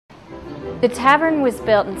The tavern was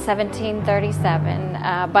built in 1737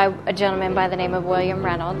 by a gentleman by the name of William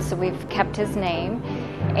Reynolds, so we've kept his name.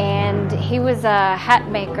 And he was a hat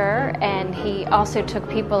maker, and he also took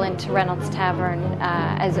people into Reynolds Tavern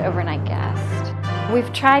as overnight guests.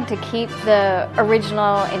 We've tried to keep the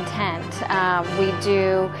original intent.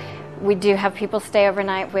 We do have people stay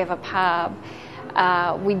overnight. We have a pub.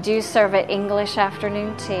 We do serve an English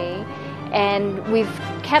afternoon tea. And we've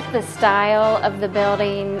kept the style of the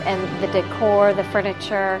building and the decor, the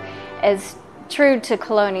furniture, as true to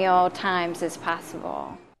colonial times as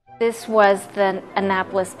possible. This was the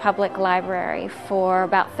Annapolis Public Library for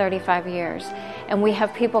about 35 years. And we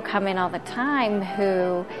have people come in all the time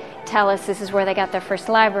who tell us this is where they got their first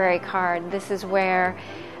library card. This is where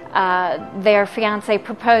their fiance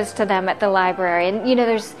proposed to them at the library. And you know,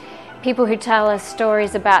 there's people who tell us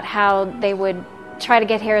stories about how they would try to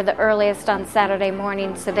get here the earliest on Saturday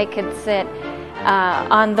morning so they could sit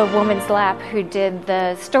on the woman's lap who did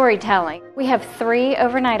the storytelling. We have 3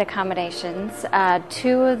 overnight accommodations.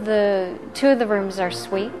 Two of the rooms are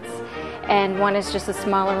suites, and one is just a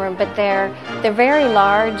smaller room. But they're very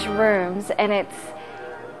large rooms, and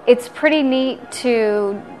it's pretty neat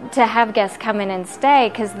to have guests come in and stay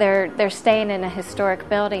because they're staying in a historic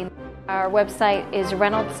building. Our website is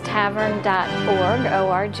reynoldstavern.org,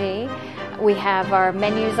 O-R-G. We have our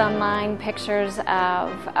menus online, pictures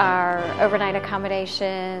of our overnight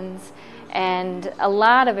accommodations, and a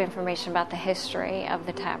lot of information about the history of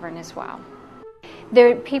the tavern as well.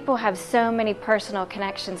 People have so many personal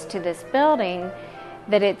connections to this building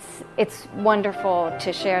that it's wonderful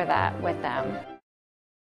to share that with them.